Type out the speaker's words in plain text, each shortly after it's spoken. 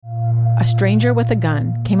a stranger with a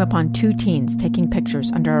gun came upon two teens taking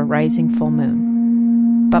pictures under a rising full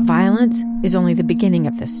moon. But violence is only the beginning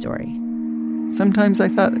of this story. Sometimes I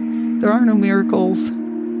thought, there are no miracles.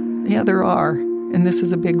 Yeah, there are, and this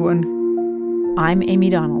is a big one. I'm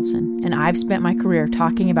Amy Donaldson, and I've spent my career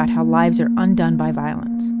talking about how lives are undone by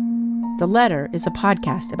violence. The Letter is a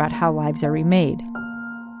podcast about how lives are remade.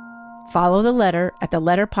 Follow The Letter at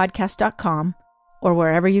theletterpodcast.com or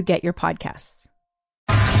wherever you get your podcasts.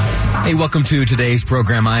 Hey, welcome to today's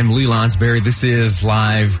program. I'm Lee Lonsberry. This is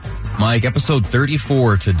Live Mike, episode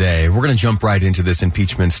 34 today. We're going to jump right into this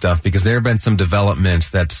impeachment stuff because there have been some developments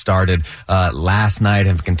that started last night,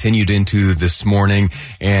 have continued into this morning,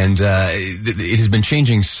 and it has been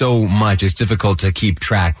changing so much. It's difficult to keep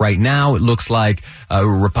track. Right now, it looks like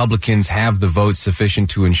Republicans have the votes sufficient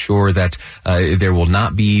to ensure that there will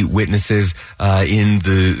not be witnesses in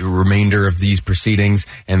the remainder of these proceedings,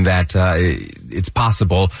 and that it's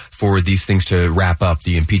possible for these things to wrap up,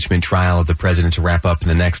 the impeachment trial of the president to wrap up in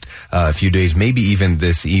the next few days, maybe even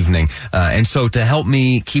this evening. And so to help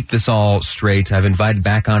me keep this all straight, I've invited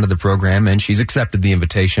back onto the program, and she's accepted the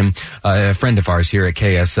invitation, a friend of ours here at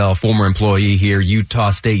KSL, former employee here,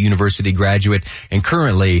 Utah State University graduate, and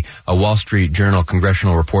currently a Wall Street Journal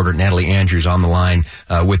congressional reporter, Natalie Andrews, on the line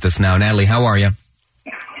with us now. Natalie, how are you?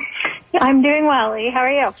 I'm doing well, Lee. How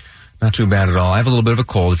are you? Not too bad at all. I have a little bit of a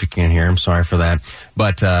cold, if you can't hear. I'm sorry for that.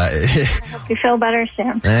 But I hope you feel better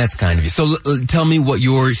soon. That's kind of you. So tell me what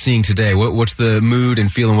you're seeing today. What's the mood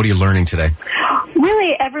and feeling? What are you learning today?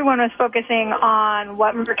 Really, everyone was focusing on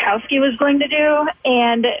what Murkowski was going to do,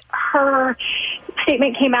 and her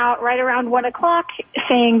statement came out right around 1 o'clock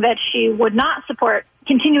saying that she would not support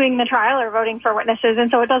continuing the trial or voting for witnesses, and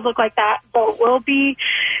so it does look like that vote will be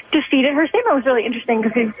defeated. Her statement was really interesting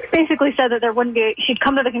because she basically said that there wouldn't be, she'd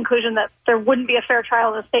come to the conclusion that there wouldn't be a fair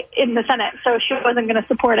trial in the Senate, so she wasn't going to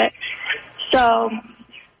support it. So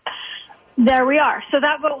there we are. So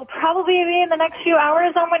that vote will probably be in the next few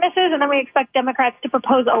hours on witnesses, and then we expect Democrats to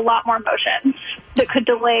propose a lot more motions that could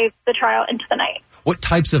delay the trial into the night. What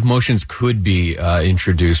types of motions could be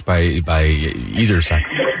introduced by either side?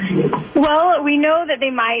 Well, we know that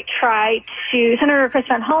they might try to. Senator Chris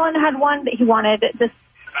Van Hollen had one that he wanted the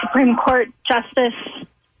Supreme Court Justice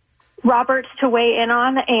Roberts to weigh in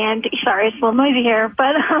on, and sorry, it's a little noisy here,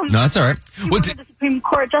 but no, that's all right. He wanted the Supreme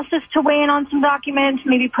Court Justice to weigh in on some documents,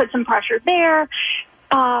 maybe put some pressure there.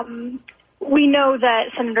 We know that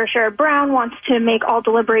Senator Sherrod Brown wants to make all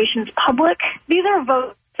deliberations public. These are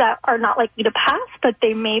votes that are not likely to pass, but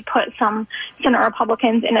they may put some Senate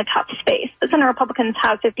Republicans in a tough space. The Senate Republicans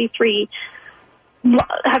have 53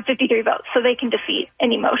 votes, so they can defeat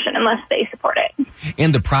any motion unless they support it.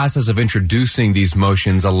 And the process of introducing these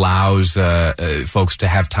motions allows folks to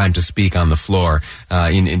have time to speak on the floor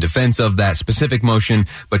in defense of that specific motion,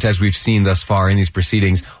 but as we've seen thus far in these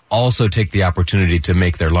proceedings, also take the opportunity to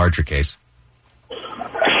make their larger case.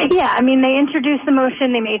 Yeah, I mean, they introduce the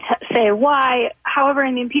motion, they may say why. However,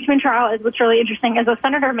 in the impeachment trial, what's really interesting is a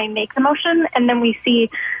senator may make the motion, and then we see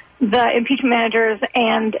the impeachment managers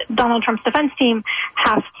and Donald Trump's defense team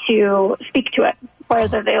have to speak to it,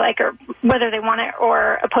 whether they like or whether they want it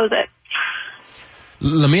or oppose it.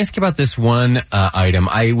 Let me ask you about this one item.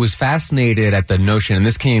 I was fascinated at the notion, and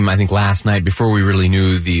this came, I think, last night before we really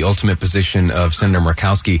knew the ultimate position of Senator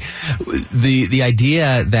Murkowski, the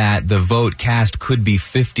idea that the vote cast could be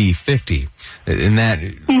 50-50, and that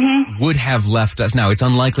would have left us. Now, it's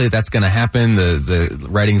unlikely that's going to happen. The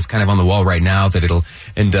writing's kind of on the wall right now that it'll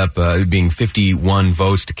end up being 51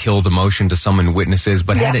 votes to kill the motion to summon witnesses.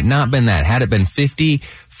 But had it not been that, had it been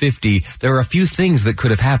 50-50, there are a few things that could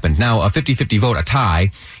have happened. Now, a 50-50 vote, a tie,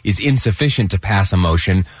 is insufficient to pass a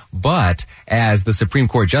motion, but as the Supreme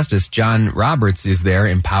Court Justice, John Roberts, is there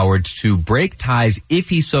empowered to break ties if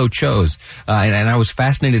he so chose. And I was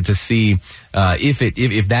fascinated to see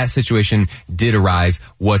if that situation did arise,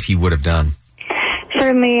 what he would have done.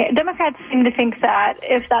 Certainly. Democrats seem to think that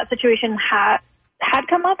if that situation had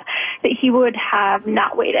come up, that he would have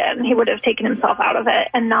not weighed in. He would have taken himself out of it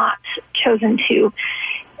and not chosen to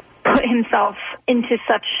put himself into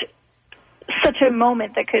such a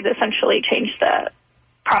moment that could essentially change the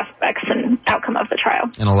prospects and outcome of the trial.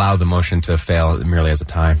 And allow the motion to fail merely as a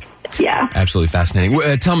tie. Yeah. Absolutely fascinating.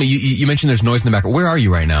 Tell me, you mentioned there's noise in the background. Where are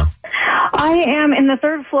you right now? I am in the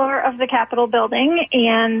third floor of the Capitol building,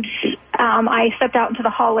 and I stepped out into the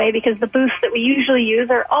hallway because the booths that we usually use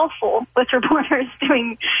are all full with reporters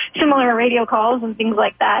doing similar radio calls and things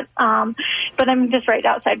like that. But I'm just right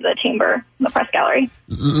outside the chamber, the press gallery.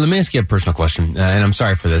 Let me ask you a personal question, and I'm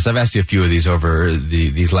sorry for this. I've asked you a few of these over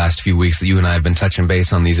these last few weeks that you and I have been touching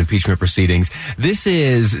base on these impeachment proceedings. This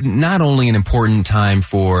is not only an important time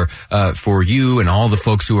for you and all the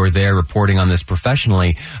folks who are there reporting on this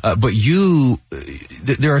professionally, but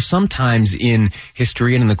there are some times in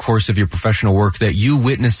history and in the course of your professional work that you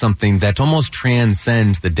witness something that almost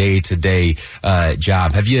transcends the day-to-day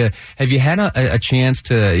job. Have you had a chance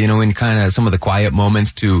to, in kind of some of the quiet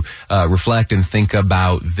moments to reflect and think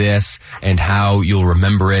about this and how you'll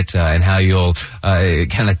remember it and how you'll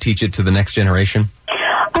kind of teach it to the next generation?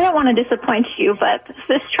 I don't want to disappoint you, but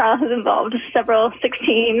this trial has involved several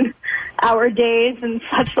 16-hour days and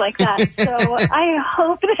such like that. So I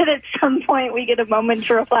hope that at some point we get a moment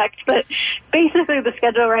to reflect. But basically the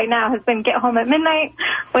schedule right now has been get home at midnight,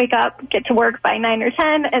 wake up, get to work by 9 or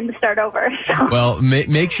 10, and start over. So. Well,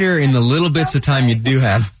 make sure in the little bits of time you do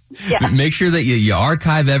have, make sure that you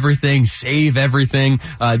archive everything, save everything.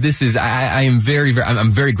 This is, I'm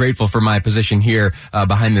very grateful for my position here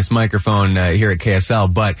behind this microphone here at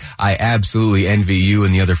KSL, but I absolutely envy you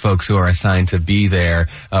and the other folks who are assigned to be there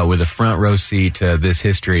with a front row seat to this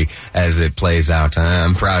history as it plays out.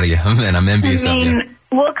 I'm proud of you, and I'm envious of you.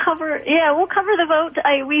 We'll cover the vote.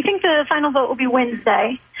 We think the final vote will be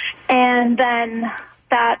Wednesday, and then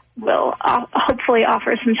that will hopefully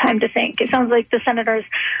offer some time to think. It sounds like the senators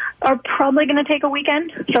are probably going to take a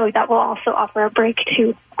weekend, so that will also offer a break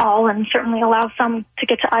to all and certainly allow some to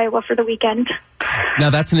get to Iowa for the weekend. Now,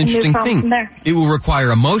 that's an interesting thing. It will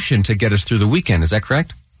require a motion to get us through the weekend. Is that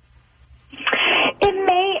correct? It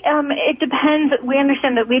may. It depends. We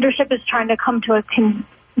understand that leadership is trying to come to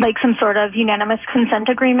some sort of unanimous consent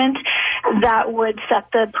agreement that would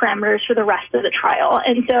set the parameters for the rest of the trial.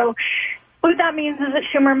 And so what that means is that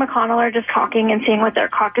Schumer and McConnell are just talking and seeing what their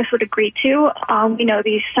caucus would agree to.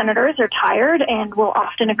 These senators are tired and will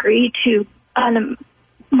often agree to, they'll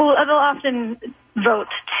often vote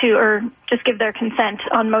to or just give their consent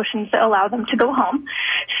on motions that allow them to go home.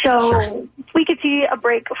 So we could see a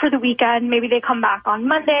break for the weekend. Maybe they come back on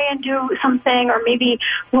Monday and do something, or maybe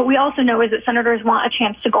what we also know is that senators want a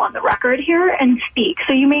chance to go on the record here and speak.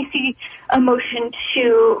 So you may see a motion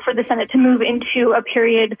for the Senate to move into a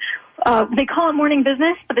period they call it morning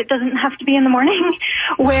business, but it doesn't have to be in the morning,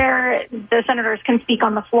 where the senators can speak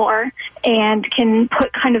on the floor and can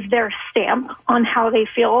put kind of their stamp on how they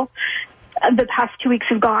feel the past 2 weeks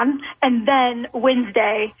have gone. And then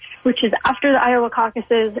Wednesday, which is after the Iowa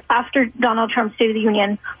caucuses, after Donald Trump's State of the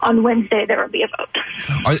Union, on Wednesday there will be a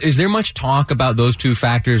vote. Is there much talk about those two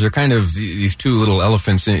factors, or kind of these two little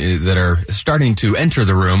elephants that are starting to enter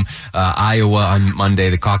the room? Iowa on Monday,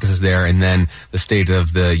 the caucuses there, and then the State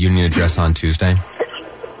of the Union address on Tuesday?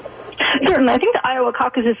 Certainly. I think the Iowa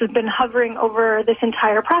caucuses has been hovering over this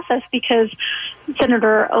entire process because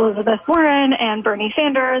Senator Elizabeth Warren and Bernie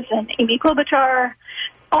Sanders and Amy Klobuchar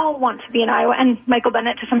all want to be in Iowa, and Michael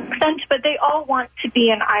Bennet to some extent, but they all want to be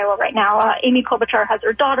in Iowa right now. Amy Klobuchar has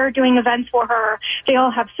her daughter doing events for her. They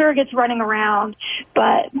all have surrogates running around.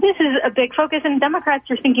 But this is a big focus, and Democrats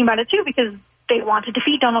are thinking about it too because they want to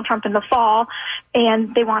defeat Donald Trump in the fall,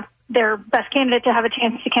 and they want their best candidate to have a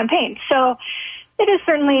chance to campaign. So it is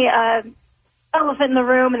certainly an elephant in the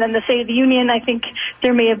room. And then the State of the Union, I think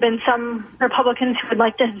there may have been some Republicans who would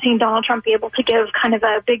like to have seen Donald Trump be able to give kind of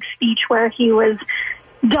a big speech where he was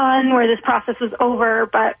done, where this process was over.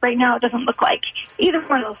 But right now it doesn't look like either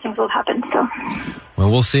one of those things will happen. So,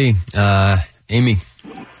 well, we'll see. Amy,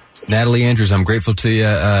 Natalie Andrews, I'm grateful to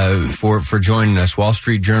you for joining us. Wall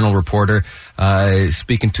Street Journal reporter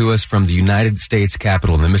speaking to us from the United States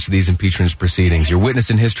Capitol in the midst of these impeachment proceedings. You're witness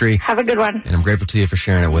in history. Have a good one. And I'm grateful to you for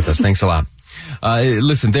sharing it with us. Thanks a lot.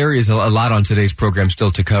 Listen, there is a lot on today's program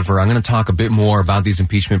still to cover. I'm going to talk a bit more about these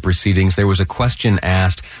impeachment proceedings. There was a question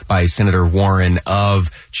asked by Senator Warren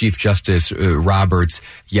of Chief Justice Roberts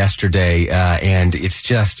yesterday, and it's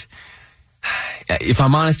just, if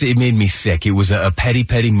I'm honest, it made me sick. It was a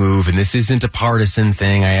petty move, and this isn't a partisan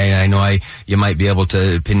thing. I know you might be able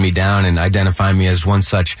to pin me down and identify me as one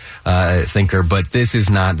such thinker, but this is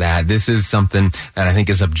not that. This is something that I think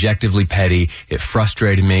is objectively petty. It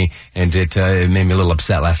frustrated me, and it made me a little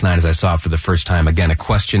upset last night as I saw it for the first time. Again, a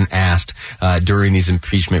question asked during these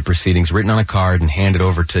impeachment proceedings, written on a card and handed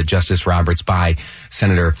over to Justice Roberts by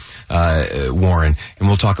Senator Warren. And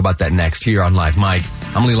we'll talk about that next here on Live Mike.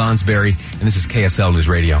 I'm Lee Lonsberry, and this is KSL News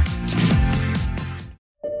Radio.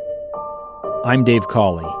 I'm Dave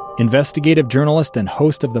Cawley, investigative journalist and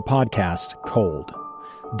host of the podcast Cold.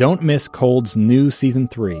 Don't miss Cold's new Season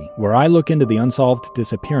 3, where I look into the unsolved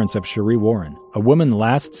disappearance of Cherie Warren, a woman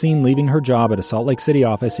last seen leaving her job at a Salt Lake City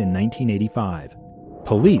office in 1985.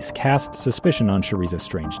 Police cast suspicion on Cherie's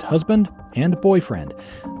estranged husband and boyfriend,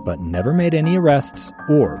 but never made any arrests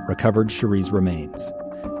or recovered Cherie's remains.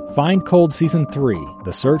 Find Cold Season 3,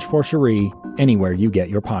 The Search for Cherie, anywhere you get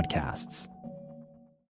your podcasts.